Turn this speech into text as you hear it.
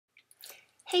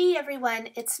Hey everyone,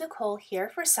 it's Nicole here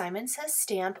for Simon Says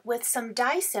Stamp with some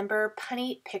DieCember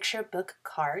Punny picture book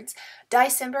cards.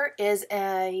 DieCember is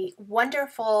a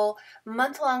wonderful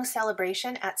month-long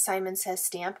celebration at Simon Says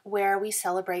Stamp where we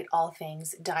celebrate all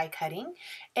things die cutting.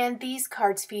 And these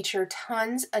cards feature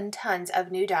tons and tons of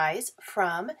new dies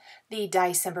from the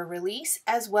DieCember release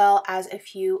as well as a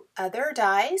few other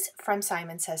dies from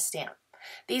Simon Says Stamp.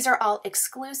 These are all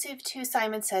exclusive to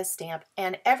Simon Says Stamp,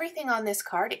 and everything on this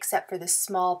card except for the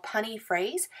small punny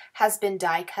phrase has been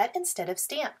die cut instead of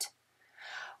stamped.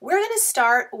 We're going to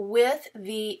start with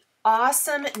the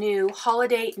awesome new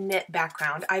holiday knit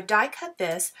background. I've die cut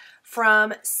this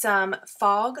from some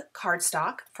fog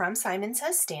cardstock from Simon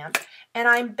Says Stamp, and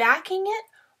I'm backing it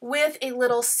with a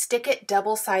little stick it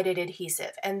double-sided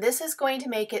adhesive, and this is going to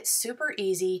make it super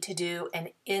easy to do an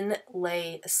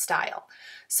inlay style.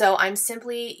 So I'm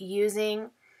simply using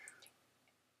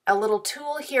a little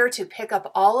tool here to pick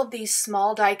up all of these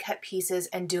small die cut pieces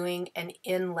and doing an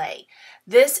inlay.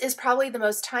 This is probably the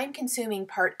most time-consuming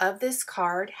part of this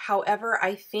card. However,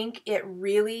 I think it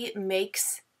really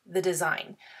makes the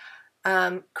design.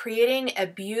 Creating a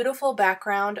beautiful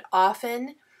background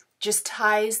often just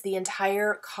ties the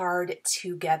entire card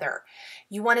together.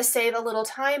 You want to save a little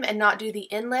time and not do the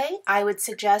inlay. I would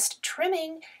suggest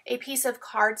trimming a piece of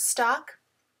cardstock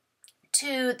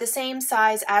to the same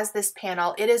size as this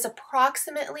panel. It is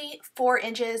approximately 4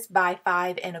 inches by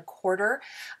 5 1/4,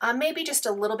 maybe just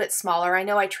a little bit smaller. I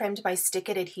know I trimmed my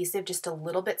stick-it adhesive just a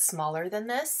little bit smaller than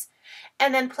this,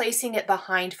 and then placing it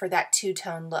behind for that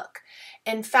two-tone look.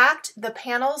 In fact, the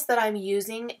panels that I'm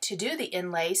using to do the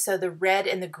inlay, so the red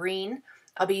and the green,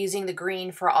 I'll be using the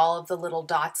green for all of the little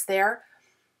dots there,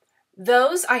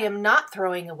 those I am not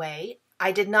throwing away.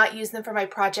 I did not use them for my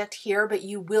project here, but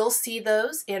you will see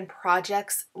those in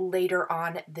projects later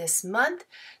on this month,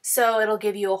 so it'll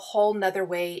give you a whole nother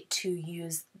way to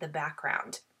use the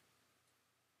background.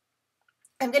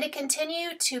 I'm going to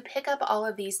continue to pick up all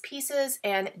of these pieces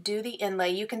and do the inlay.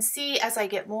 You can see as I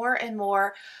get more and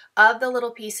more of the little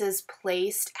pieces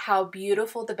placed how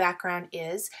beautiful the background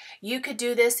is. You could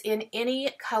do this in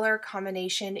any color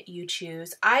combination you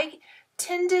choose. I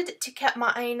tended to keep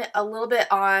mine a little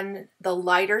bit on the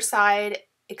lighter side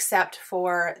except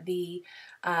for the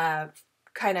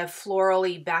kind of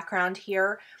florally background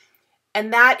here.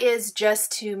 And that is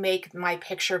just to make my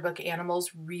picture book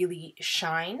animals really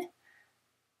shine.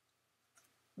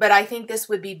 But I think this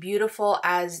would be beautiful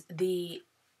as the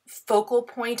focal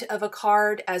point of a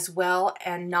card as well,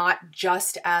 and not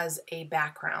just as a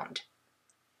background.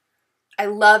 I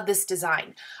love this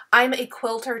design. I'm a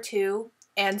quilter too,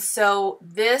 and so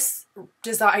this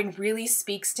design really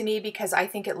speaks to me because I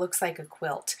think it looks like a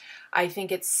quilt. I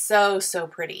think it's so, so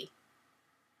pretty.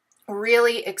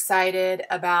 Really excited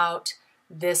about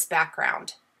this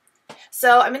background.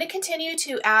 So I'm going to continue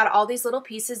to add all these little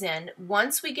pieces in.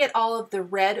 Once we get all of the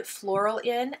red floral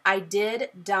in, I did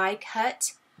die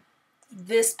cut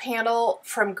this panel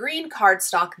from green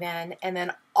cardstock then, and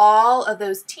then all of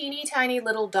those teeny tiny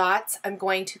little dots I'm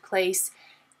going to place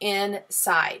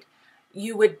inside.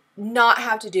 You would not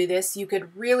have to do this. You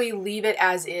could really leave it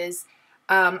as is.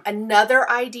 Another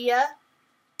idea,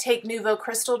 take Nuvo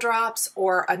Crystal Drops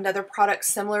or another product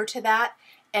similar to that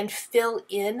and fill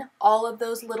in all of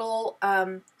those little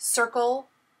circle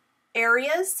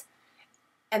areas,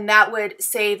 and that would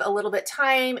save a little bit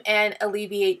time and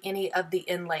alleviate any of the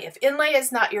inlay. If inlay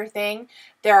is not your thing,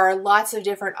 there are lots of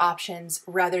different options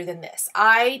rather than this.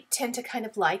 I tend to kind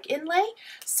of like inlay,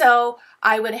 so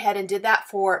I went ahead and did that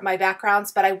for my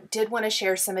backgrounds, but I did want to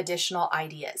share some additional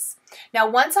ideas. Now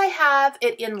once I have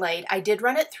it inlaid, I did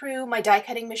run it through my die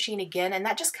cutting machine again, and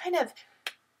that just kind of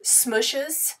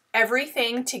smushes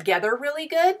everything together really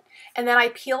good. And then I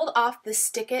peeled off the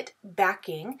stick-it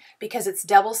backing because it's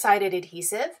double-sided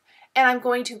adhesive, and I'm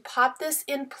going to pop this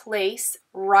in place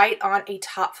right on a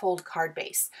top fold card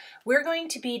base. We're going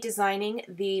to be designing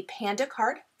the Panda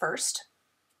card first,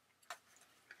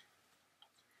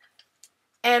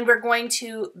 and we're going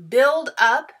to build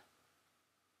up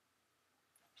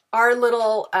our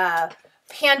little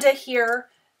panda here,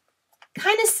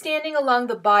 kind of standing along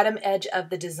the bottom edge of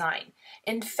the design.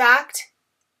 In fact,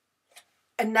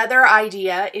 another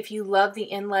idea, if you love the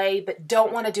inlay but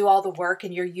don't want to do all the work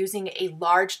and you're using a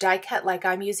large die cut like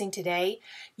I'm using today,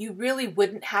 you really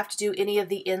wouldn't have to do any of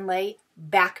the inlay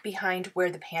back behind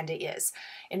where the panda is.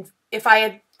 And if I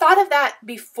had thought of that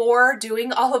before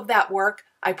doing all of that work,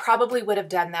 I probably would have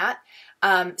done that,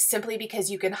 simply because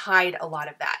you can hide a lot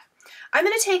of that. I'm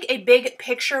going to take a big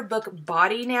picture book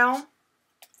body now.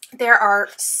 There are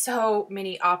so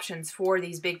many options for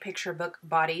these big picture book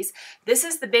bodies. This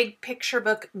is the big picture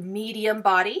book medium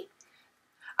body.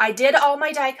 I did all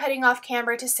my die cutting off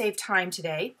camera to save time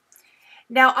today.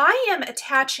 Now I am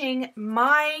attaching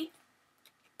my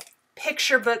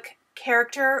picture book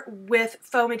character with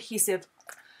foam adhesive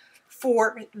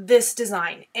for this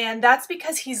design, and that's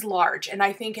because he's large and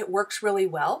I think it works really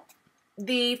well.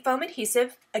 The foam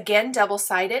adhesive, again,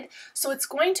 double-sided, so it's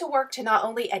going to work to not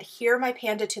only adhere my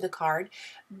panda to the card,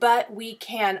 but we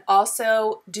can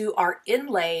also do our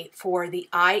inlay for the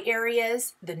eye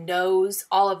areas, the nose,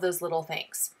 all of those little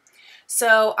things.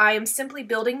 So I am simply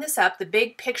building this up. The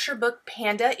big picture book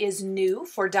panda is new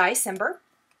for DieCember.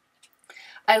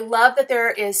 I love that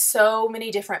there is so many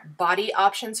different body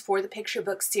options for the picture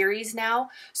book series now,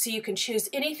 so you can choose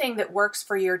anything that works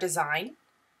for your design.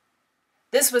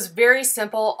 This was very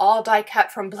simple, all die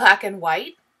cut from black and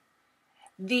white.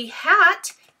 The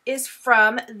hat is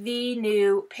from the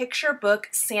new picture book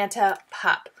Santa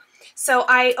Pup. So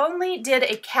I only did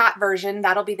a cat version.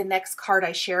 That'll be the next card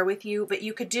I share with you, but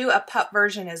you could do a pup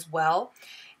version as well.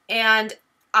 And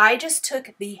I just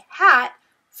took the hat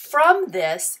from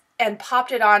this and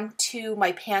popped it on to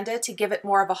my panda to give it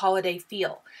more of a holiday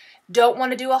feel. Don't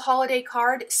want to do a holiday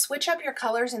card? Switch up your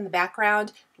colors in the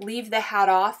background, leave the hat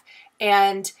off,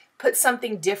 and put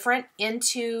something different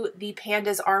into the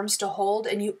panda's arms to hold,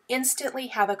 and you instantly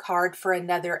have a card for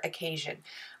another occasion.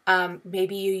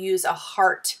 Maybe you use a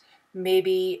heart,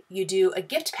 maybe you do a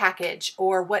gift package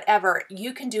or whatever.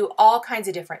 You can do all kinds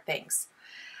of different things.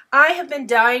 I have been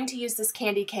dying to use this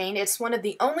candy cane. It's one of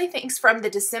the only things from the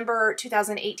December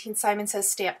 2018 Simon Says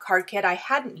Stamp card kit I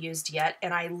hadn't used yet,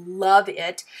 and I love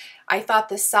it. I thought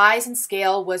the size and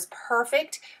scale was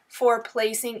perfect for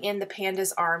placing in the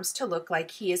panda's arms to look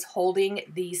like he is holding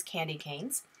these candy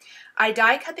canes. I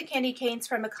die cut the candy canes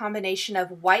from a combination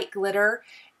of white glitter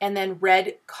and then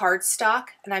red cardstock,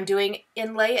 and I'm doing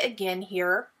inlay again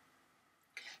here.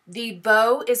 The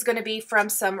bow is going to be from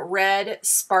some red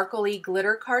sparkly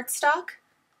glitter cardstock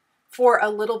for a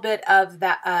little bit of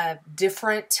that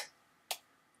different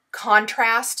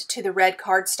contrast to the red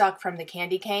cardstock from the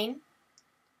candy cane.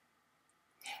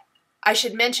 I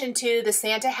should mention too, the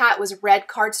Santa hat was red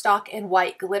cardstock and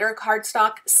white glitter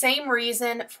cardstock. Same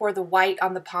reason for the white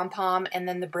on the pom-pom and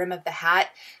then the brim of the hat.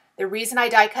 The reason I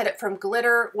die cut it from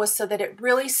glitter was so that it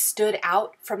really stood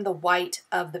out from the white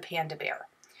of the panda bear.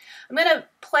 I'm going to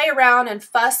play around and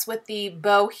fuss with the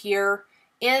bow here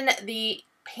in the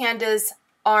panda's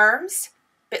arms,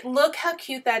 but look how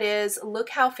cute that is. Look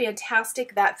how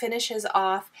fantastic that finishes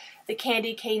off the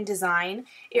candy cane design.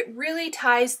 It really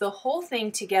ties the whole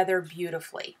thing together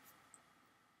beautifully.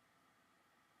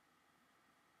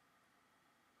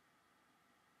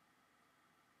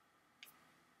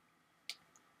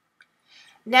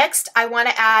 Next, I want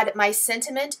to add my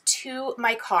sentiment to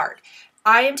my card.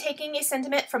 I am taking a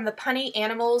sentiment from the Punny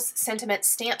Animals Sentiment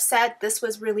Stamp Set. This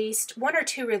was released 1 or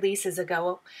 2 releases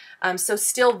ago, so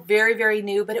still very, very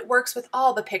new, but it works with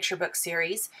all the picture book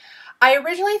series. I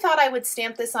originally thought I would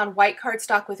stamp this on white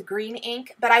cardstock with green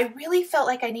ink, but I really felt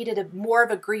like I needed more of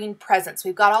a green presence.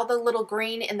 We've got all the little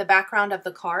green in the background of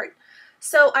the card.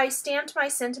 So I stamped my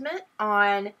sentiment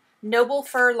on Noble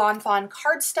Fur Lawn Fawn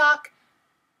cardstock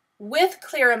with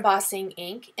clear embossing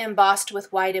ink, embossed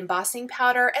with white embossing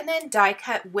powder, and then die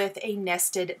cut with a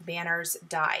nested banners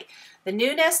die. The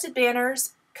new nested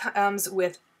banners comes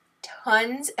with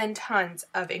tons and tons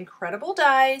of incredible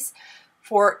dies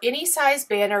for any size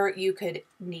banner you could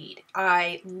need.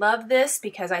 I love this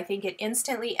because I think it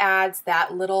instantly adds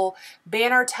that little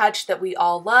banner touch that we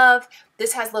all love.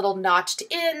 This has little notched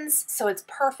ends, so it's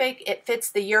perfect. It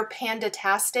fits the Your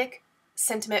Panda-tastic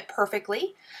sentiment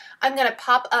perfectly. I'm going to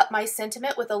pop up my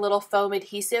sentiment with a little foam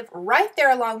adhesive right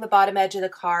there along the bottom edge of the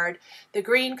card. The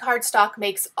green cardstock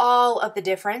makes all of the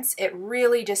difference. It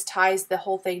really just ties the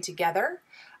whole thing together.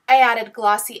 I added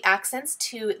glossy accents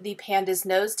to the panda's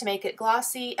nose to make it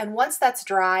glossy, and once that's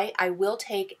dry, I will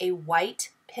take a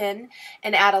white pen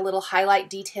and add a little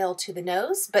highlight detail to the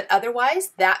nose, but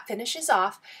otherwise that finishes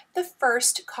off the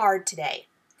first card today.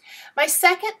 My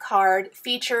second card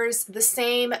features the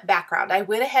same background. I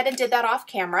went ahead and did that off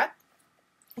camera,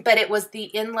 but it was the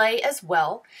inlay as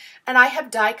well. And I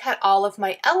have die cut all of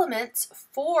my elements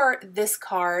for this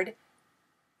card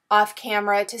off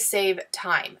camera to save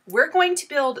time. We're going to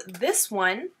build this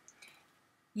one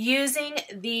using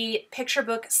the picture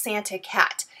book Santa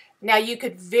cat. Now you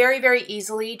could very, very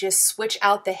easily just switch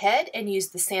out the head and use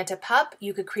the Santa pup.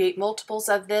 You could create multiples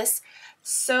of this.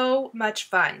 So much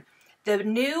fun. The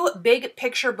new big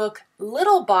picture book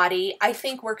little body I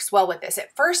think works well with this.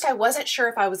 At first I wasn't sure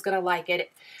if I was going to like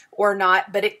it or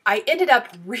not, but I ended up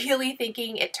really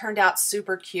thinking it turned out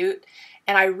super cute,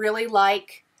 and I really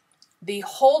like the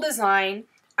whole design.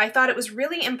 I thought it was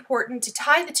really important to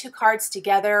tie the two cards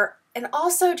together and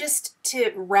also just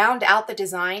to round out the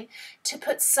design, to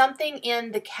put something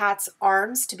in the cat's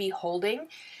arms to be holding.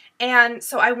 And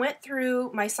so I went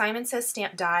through my Simon Says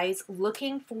stamp dies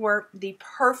looking for the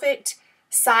perfect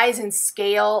size and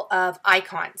scale of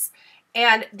icons.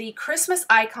 And the Christmas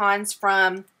icons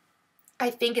from, I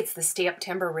think it's the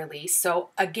DieCember release, so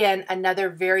again, another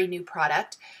very new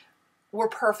product, were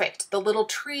perfect. The little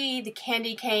tree, the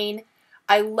candy cane,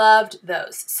 I loved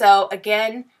those. So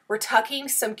again, we're tucking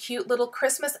some cute little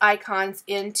Christmas icons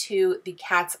into the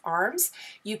cat's arms.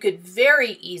 You could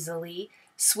very easily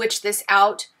switch this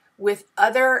out with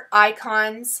other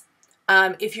icons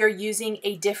if you're using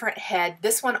a different head.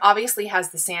 This one obviously has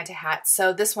the Santa hat,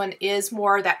 so this one is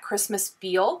more that Christmas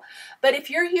feel. But if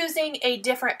you're using a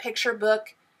different picture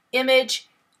book image,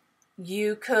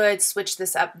 you could switch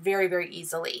this up very, very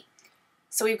easily.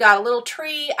 So we've got a little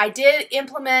tree. I did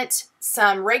implement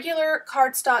some regular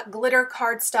cardstock, glitter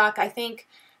cardstock. I think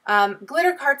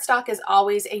glitter cardstock is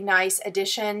always a nice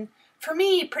addition for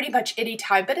me pretty much any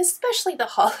time, but especially the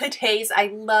holidays. I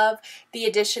love the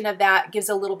addition of that. It gives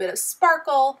a little bit of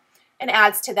sparkle and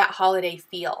adds to that holiday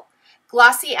feel.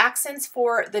 Glossy accents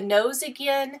for the nose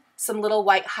again, some little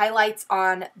white highlights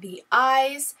on the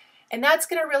eyes, and that's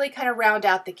going to really kind of round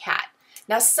out the cat.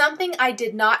 Now, something I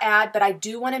did not add, but I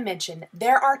do want to mention,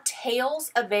 there are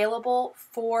tails available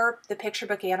for the picture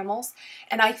book animals,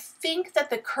 and I think that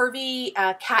the curvy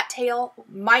cat tail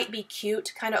might be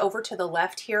cute, kind of over to the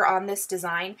left here on this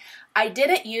design. I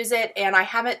didn't use it, and I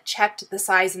haven't checked the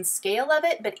size and scale of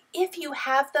it, but if you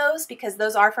have those, because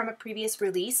those are from a previous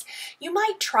release, you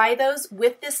might try those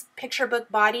with this picture book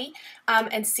body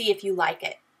and see if you like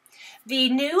it. The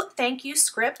new thank you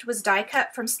script was die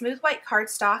cut from smooth white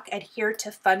cardstock adhered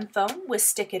to fun foam with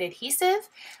stick it adhesive,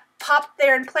 popped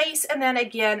there in place, and then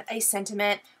again a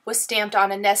sentiment was stamped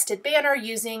on a nested banner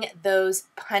using those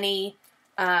punny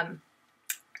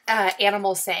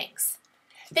animal sayings.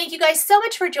 Thank you guys so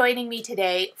much for joining me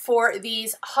today for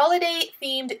these holiday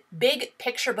themed big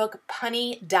picture book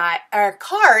punny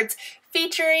cards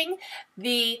featuring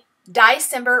the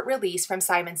DieCember release from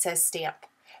Simon Says Stamp.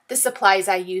 The supplies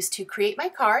I use to create my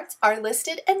cards are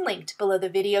listed and linked below the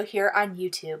video here on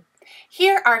YouTube.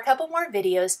 Here are a couple more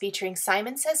videos featuring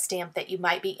Simon Says Stamp that you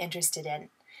might be interested in.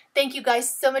 Thank you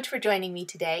guys so much for joining me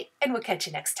today, and we'll catch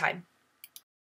you next time.